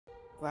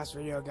Last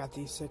video I got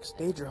these 6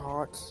 daedric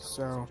hearts,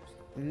 so,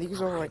 and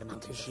these are like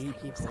the sheep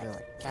people, they're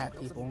like cat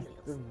people.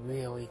 They're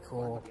really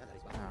cool.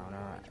 I don't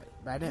know,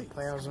 but I didn't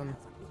play as them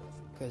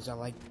because I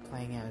like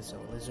playing as a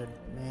lizard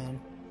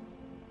man.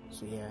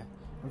 So yeah,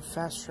 I'm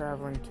fast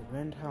traveling to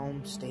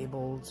Windhelm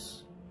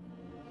Stables.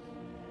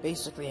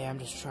 Basically, I'm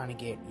just trying to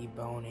get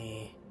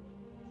Ebony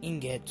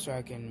ingot so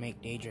I can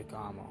make daedric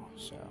armor.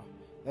 So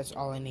that's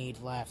all I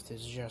need left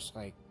is just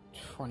like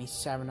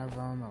 27 of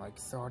them or like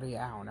 30.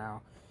 I don't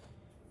know.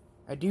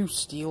 I do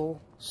steal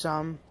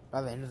some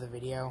by the end of the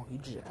video.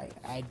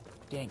 I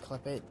didn't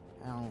clip it.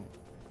 I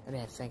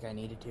didn't think I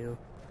needed to.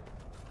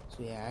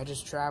 So yeah, I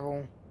just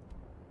travel.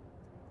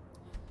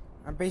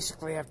 I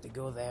basically have to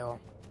go there.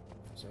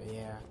 So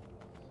yeah,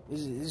 this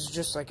is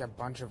just like a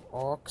bunch of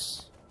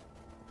orcs.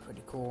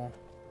 Pretty cool.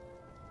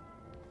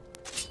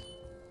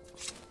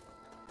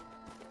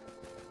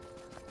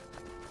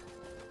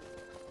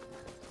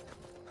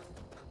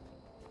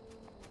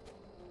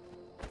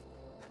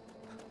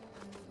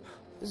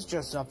 This is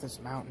just up this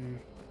mountain,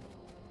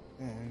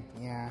 and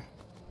yeah.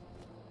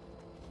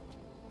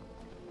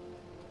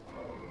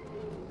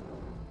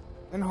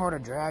 Then heard a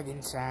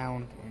dragon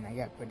sound, and I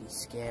got pretty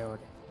scared,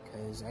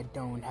 because I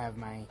don't have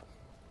my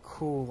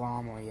cool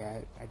armor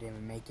yet. I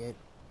didn't make it,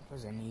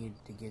 because I need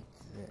to get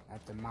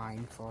at the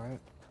mine for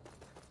it.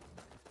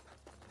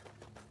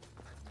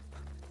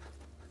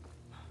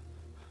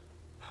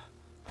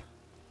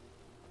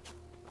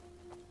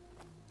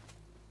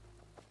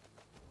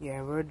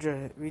 Yeah,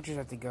 we just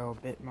have to go a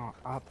bit more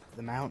up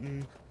the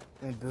mountain,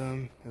 and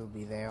boom, it'll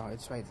be there.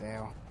 It's right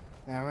there.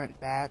 Then I went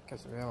back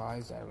because I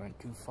realized I went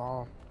too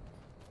far.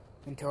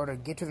 Until to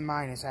get to the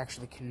mine, it's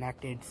actually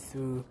connected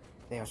through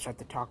there, so I have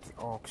to talk to the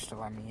orcs to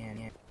let me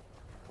in. Yeah.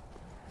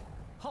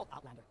 Halt,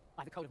 Outlander!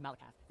 By the code of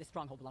Malakath, this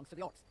stronghold belongs to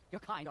the orcs. Your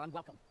kind are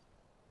unwelcome.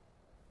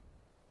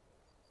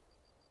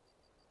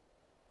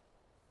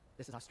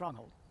 This is our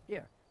stronghold.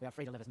 Here, we are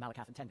free to live as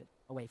Malakath intended,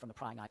 away from the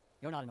prying eye.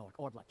 You're not an orc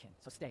or bloodkin,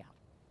 so stay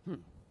out.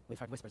 We've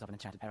heard whispers of an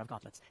enchanted pair of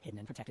gauntlets, hidden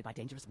and protected by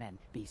dangerous men,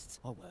 beasts,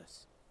 or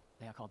worse.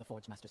 They are called the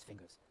Forge Master's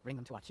Fingers. Bring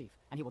them to our chief,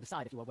 and he will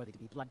decide if you are worthy to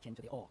be bloodkin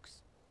to the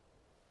orcs.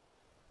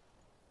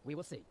 We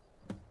will see.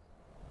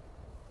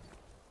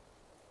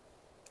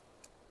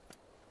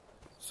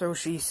 So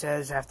she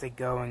says I have to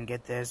go and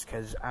get this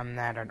because I'm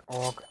not an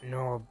orc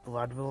nor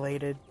blood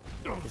related.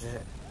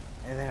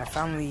 And then I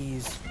found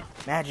these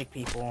magic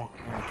people,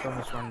 and I killed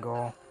this one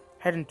girl.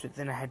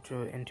 Then I head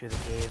into the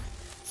cave.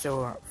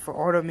 So for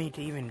order me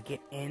to even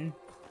get in,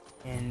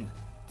 and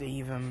to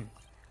even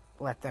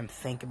let them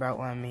think about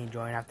letting me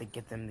join, I have to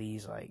get them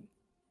these, like,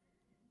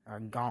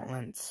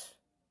 gauntlets.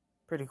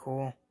 Pretty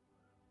cool.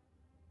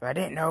 But I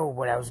didn't know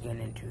what I was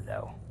getting into,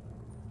 though.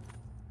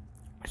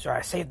 So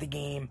I saved the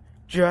game,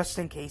 just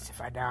in case if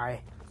I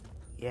die.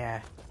 Yeah.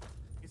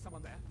 Is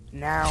someone there?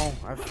 Now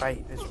I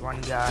fight this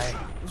one guy.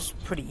 It's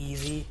pretty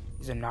easy.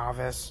 He's a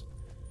novice.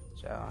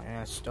 So, and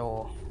I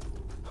stole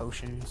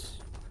potions.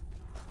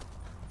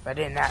 But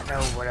I did not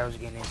know what I was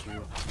getting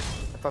into.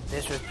 I thought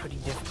this was pretty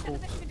difficult.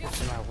 This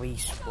is my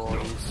least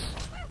boys.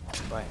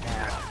 But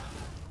now.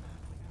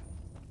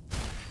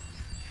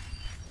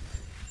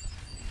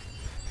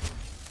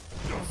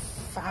 I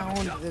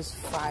found this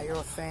fire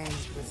thing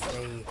with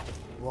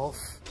a wolf,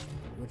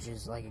 which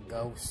is like a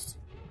ghost.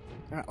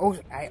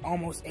 I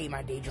almost ate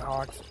my daedric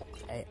hearts.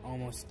 I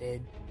almost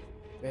did.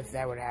 But if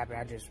that would happen,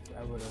 I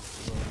would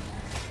have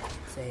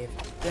saved.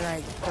 Then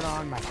I put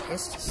on my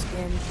fist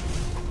skin.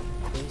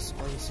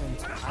 Basically,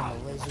 since I'm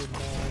a lizard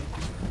man,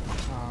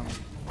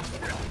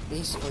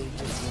 basically it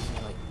just gives me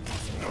like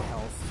infinite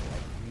health for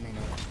like a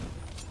minute.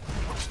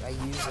 I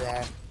use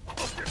that.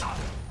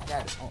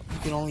 You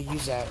can only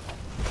use that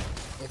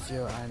if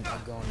you're an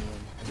Argonian,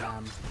 and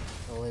I'm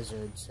a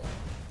lizard, so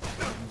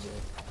I use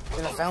it.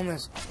 Then I found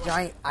this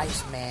giant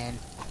ice man.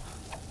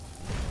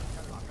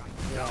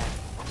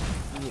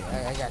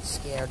 Yeah, I got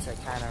scared, so I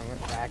kind of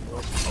went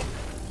backwards.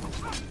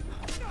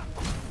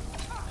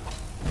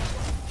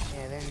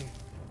 Yeah, then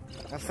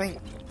I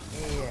think,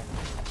 yeah.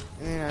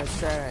 And then I was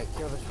trying to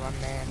kill this one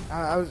man.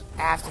 I was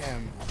after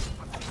him,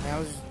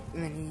 and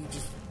then he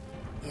just,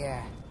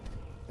 yeah.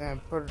 Then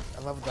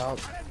I leveled up,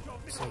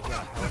 so I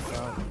got health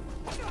up.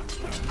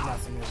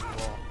 Nothing was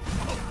wrong.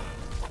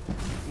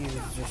 He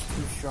was just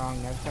too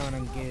strong. Every time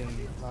I'm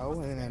getting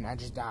low, and then I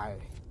just died.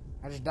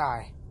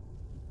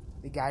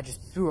 The guy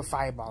just threw a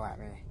fireball at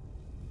me.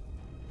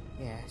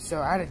 Yeah,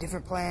 so I had a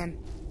different plan.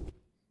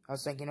 I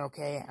was thinking,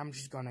 okay, I'm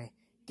just gonna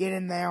get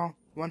in there,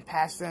 run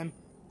past them,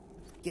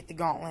 get the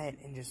gauntlet,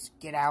 and just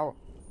get out.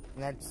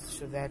 And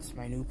that's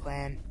my new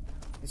plan,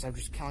 instead of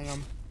just killing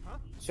them.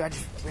 So I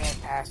just ran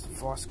past the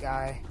first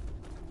guy,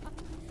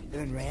 and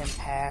then ran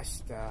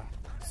past the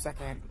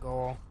second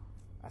goal,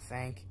 I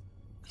think.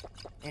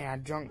 And I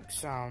drank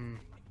some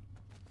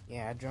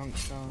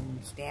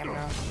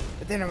stamina,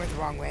 but then I went the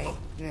wrong way,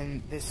 and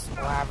then this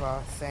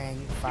lava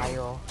thing,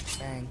 fire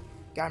thing,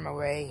 got in my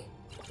way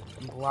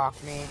and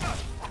blocked me.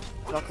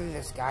 Luckily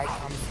this guy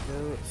comes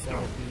through, so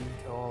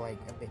he go like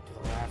a bit to the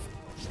left,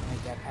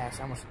 make that pass.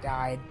 I almost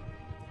died.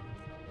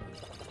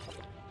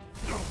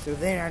 So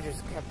then I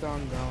just kept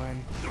on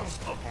going,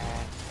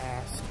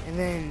 past, and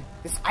then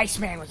this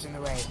Iceman was in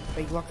the way.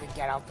 But he looked to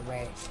get out the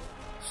way.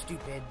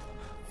 Stupid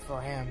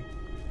for him.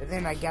 But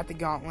then I got the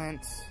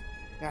gauntlets,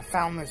 and I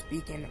found this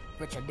beacon,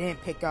 which I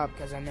didn't pick up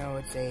because I know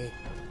it's a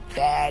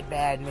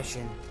bad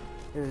mission.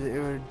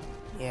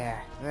 Yeah,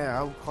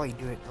 I'll probably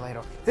do it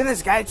later. Then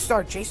this guy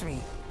started chasing me.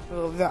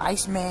 The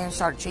Iceman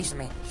started chasing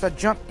me. So I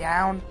jumped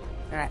down,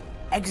 and I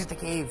exit the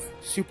cave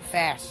super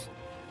fast,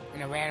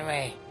 and I ran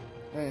away.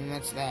 And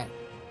that's that.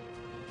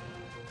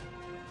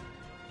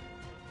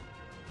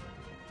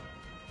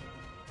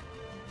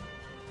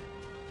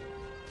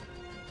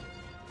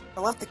 I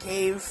left the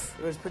cave.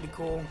 It was pretty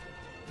cool.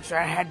 So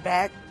I head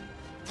back.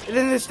 And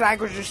then this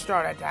tiger just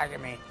started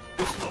attacking me.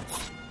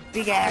 This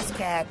big ass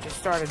cat just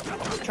started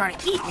trying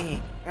to eat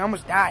me. I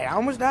almost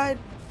died.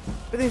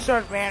 But then he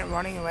started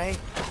running away.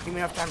 Give me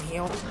enough time to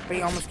heal. But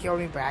he almost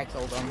killed me, but I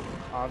killed him,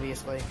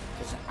 obviously.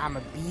 Because I'm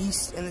a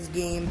beast in this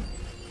game.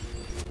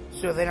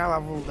 So then I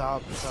leveled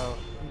up, so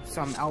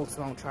something else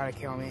won't try to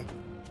kill me.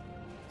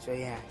 So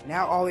yeah,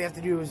 now all we have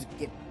to do is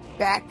get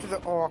back to the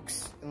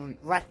orcs and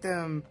let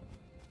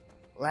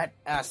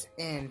us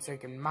in so we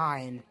can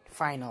mine,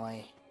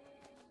 finally.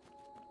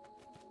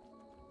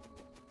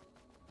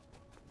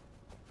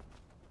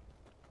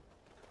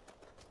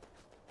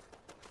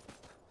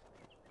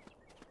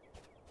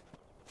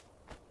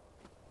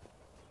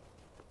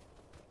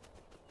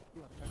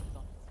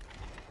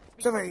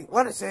 So they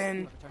let us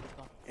in,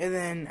 and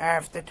then I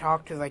have to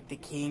talk to, like, the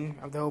king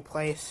of the whole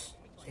place.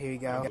 So here we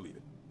go. I can't believe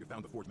it. You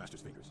found the Forge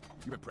Master's fingers.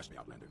 You've impressed me,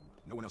 Outlander.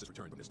 No one else has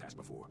returned from this task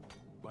before.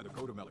 By the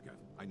code of Malakath,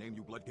 I name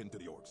you Bloodkin to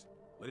the orcs.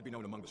 Let it be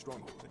known among the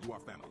strongholds that you are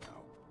family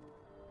now.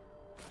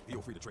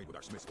 Feel free to trade with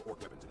our smiths for orc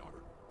weapons and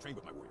armor. Train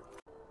with my warrior.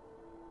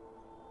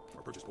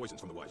 Or purchase poisons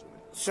from the wise woman.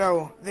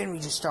 So then we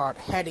just start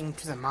heading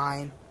to the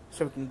mine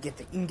so we can get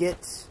the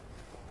ingots.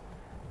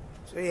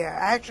 So yeah,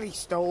 I actually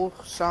stole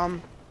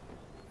some.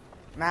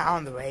 Not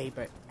on the way,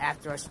 but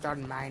after I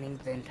started mining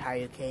the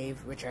entire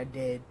cave, which I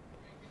did,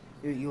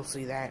 you'll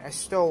see that. I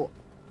stole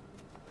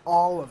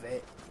all of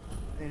it,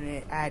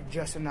 and I had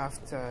just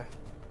enough to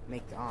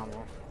make the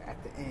armor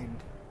at the end.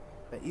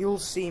 But you'll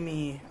see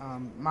me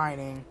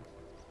mining,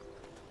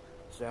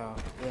 so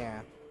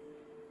yeah.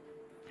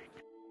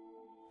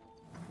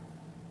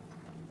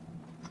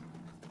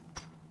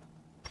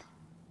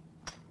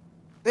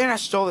 Then I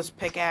stole this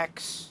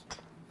pickaxe.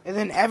 And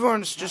then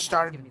everyone's just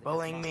started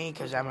bullying me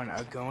because I'm an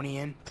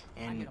Argonian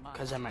and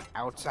because I'm an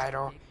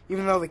outsider.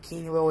 Even though the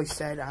king literally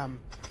said I'm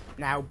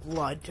now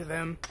blood to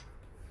them.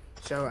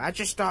 So I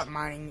just started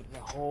mining the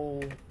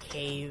whole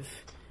cave.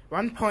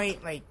 One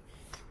point, like,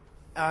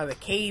 the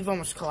cave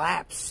almost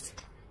collapsed.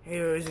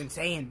 It was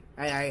insane.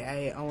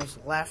 I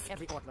almost left,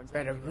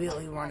 but I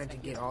really wanted to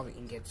get all the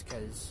ingots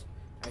because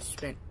I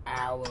spent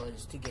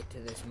hours to get to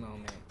this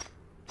moment.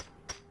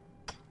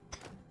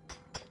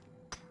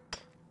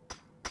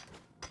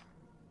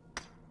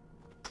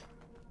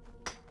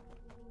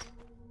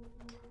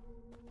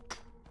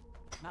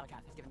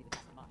 Malakath has given me the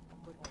task of mine.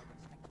 Good order,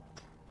 strength.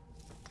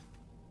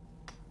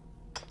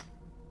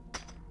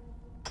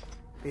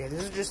 Yeah,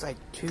 this is just like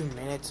 2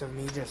 minutes of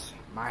me just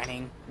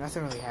mining.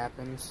 Nothing really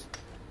happens.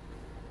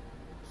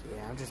 So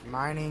yeah, I'm just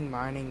mining.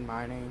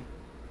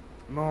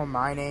 More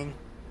mining.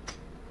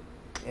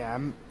 Yeah,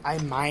 I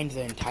mined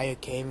the entire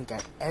cave and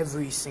got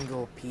every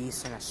single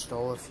piece, and I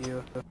stole a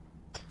few.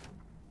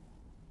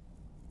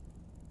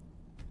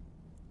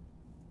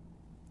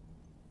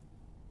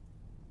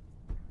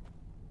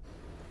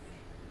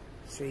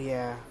 So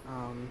yeah,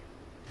 I'm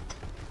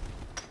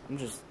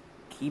just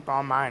keep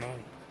on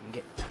mining and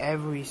get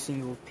every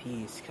single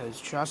piece, because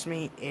trust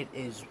me, it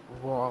is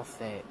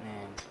worth it,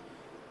 man.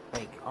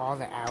 Like, all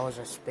the hours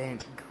I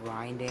spent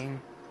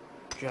grinding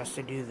just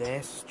to do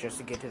this, just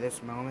to get to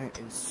this moment,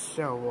 is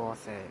so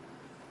worth it.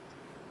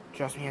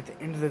 Trust me, at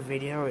the end of the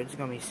video, it's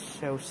gonna be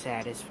so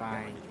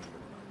satisfying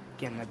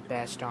getting the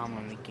best armor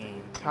in the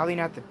game. Probably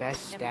not the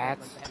best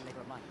stats,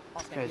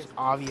 because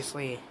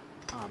obviously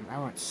I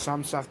want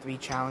some stuff to be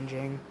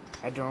challenging.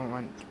 I don't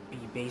want to be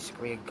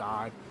basically a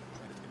god.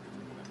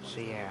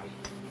 So yeah.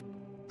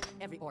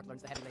 Every orc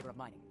learns the heavy labor of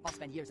mining. I'll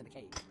spend years in the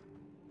cave.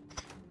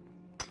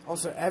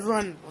 Also,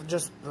 everyone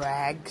just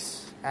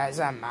brags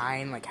as I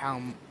mine, like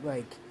how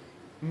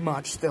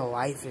much their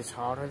life is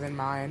harder than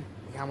mine,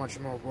 like how much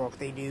more work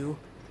they do.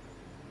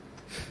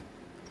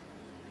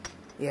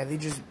 Yeah, they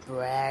just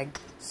brag,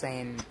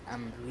 saying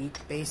I'm weak,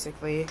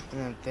 basically,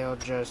 and that they're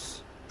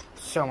just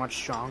so much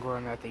stronger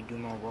and that they do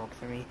more work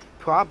than me.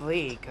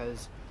 Probably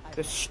because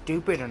they're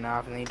stupid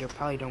enough and they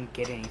probably don't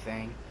get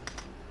anything.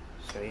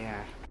 So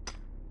yeah.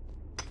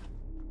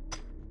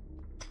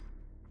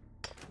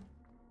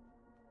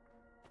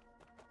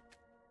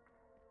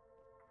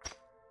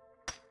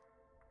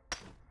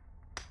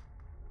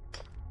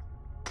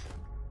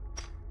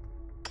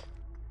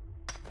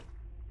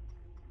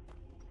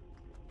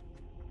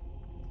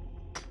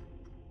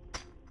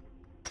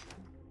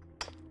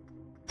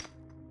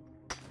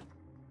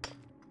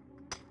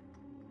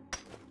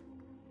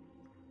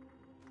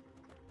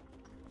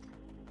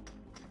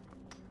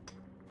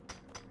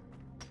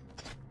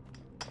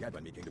 Gadba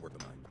and me came to work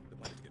the mine. The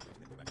plan is to get Rich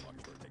and then go back to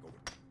Mockingbird and take over.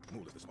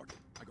 Mool is the smart kid.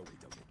 I go where he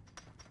tells me.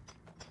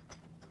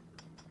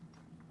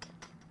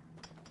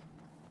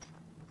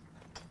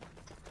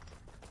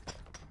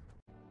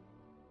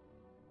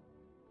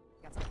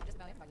 Got something for just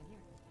about everybody in here.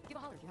 Give a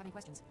holler if you have any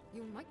questions.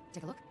 You might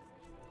take a look.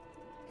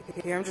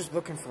 Yeah, I'm just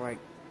looking for like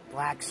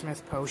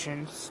blacksmith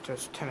potions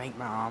just to make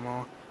my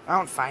armor. I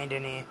don't find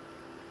any,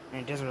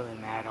 and it doesn't really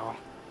matter.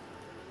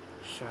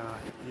 So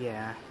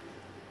yeah,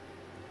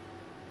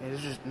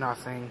 there's just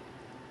nothing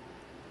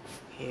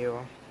here.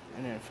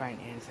 I didn't find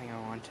anything I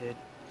wanted,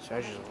 so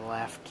I just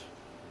left.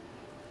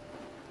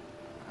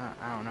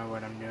 I don't know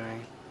what I'm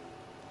doing.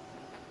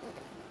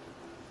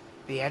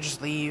 But yeah,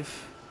 just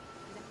leave.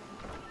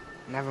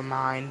 Never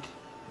mind.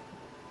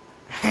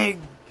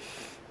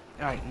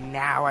 Alright,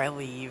 now I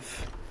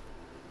leave.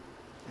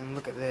 And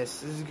look at this.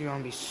 This is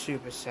gonna be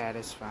super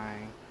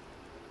satisfying.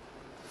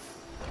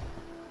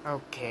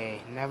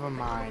 Okay, never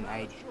mind.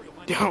 I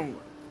don't.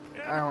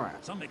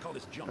 Some may call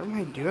this junk. What am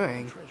I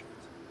doing?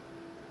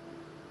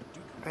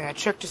 I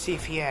checked to see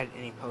if he had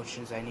any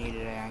potions I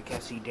needed, and I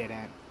guess he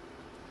didn't.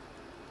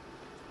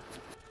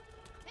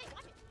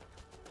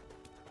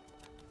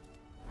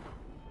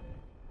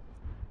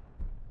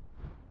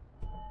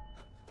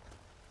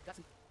 Got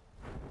some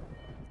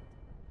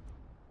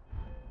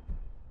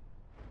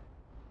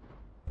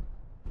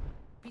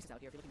pieces out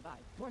here if you're looking to buy.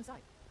 More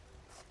inside.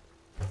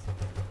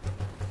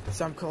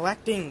 So I'm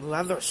collecting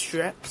leather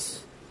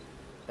strips,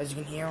 as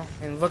you can hear,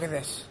 and look at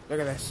this. Look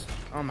at this.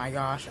 Oh my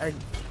gosh,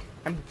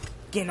 I'm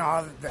getting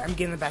I'm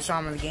getting the best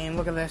armor in the game.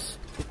 Look at this.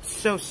 It's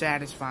so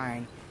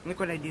satisfying. Look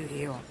what I do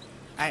here.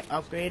 I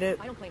upgrade it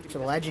to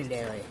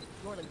legendary.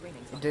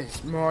 It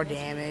does more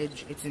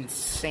damage. It's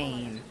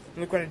insane.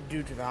 Look what I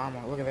do to the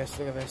armor. Look at this.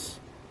 Look at this.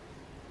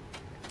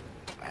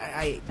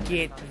 I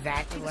get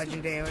that to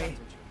legendary,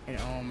 and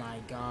oh my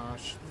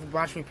gosh.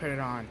 Watch me put it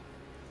on.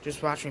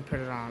 Just watch me put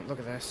it on. Look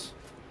at this.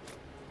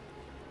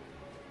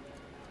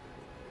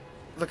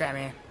 Look at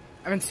me.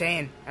 I'm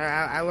insane.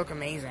 I look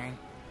amazing.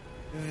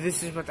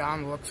 This is what the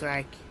armor looks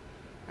like.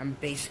 I'm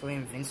basically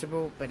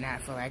invincible, but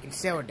not fully. I can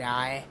still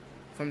die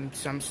from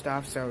some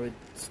stuff, so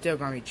it's still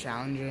gonna be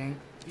challenging.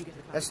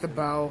 That's the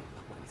bow.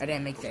 I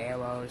didn't make the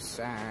arrows.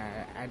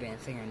 I didn't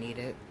think I need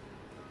it.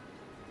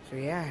 So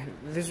yeah,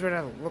 this is what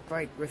I look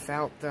like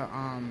without the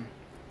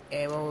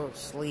arrow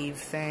sleeve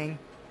thing.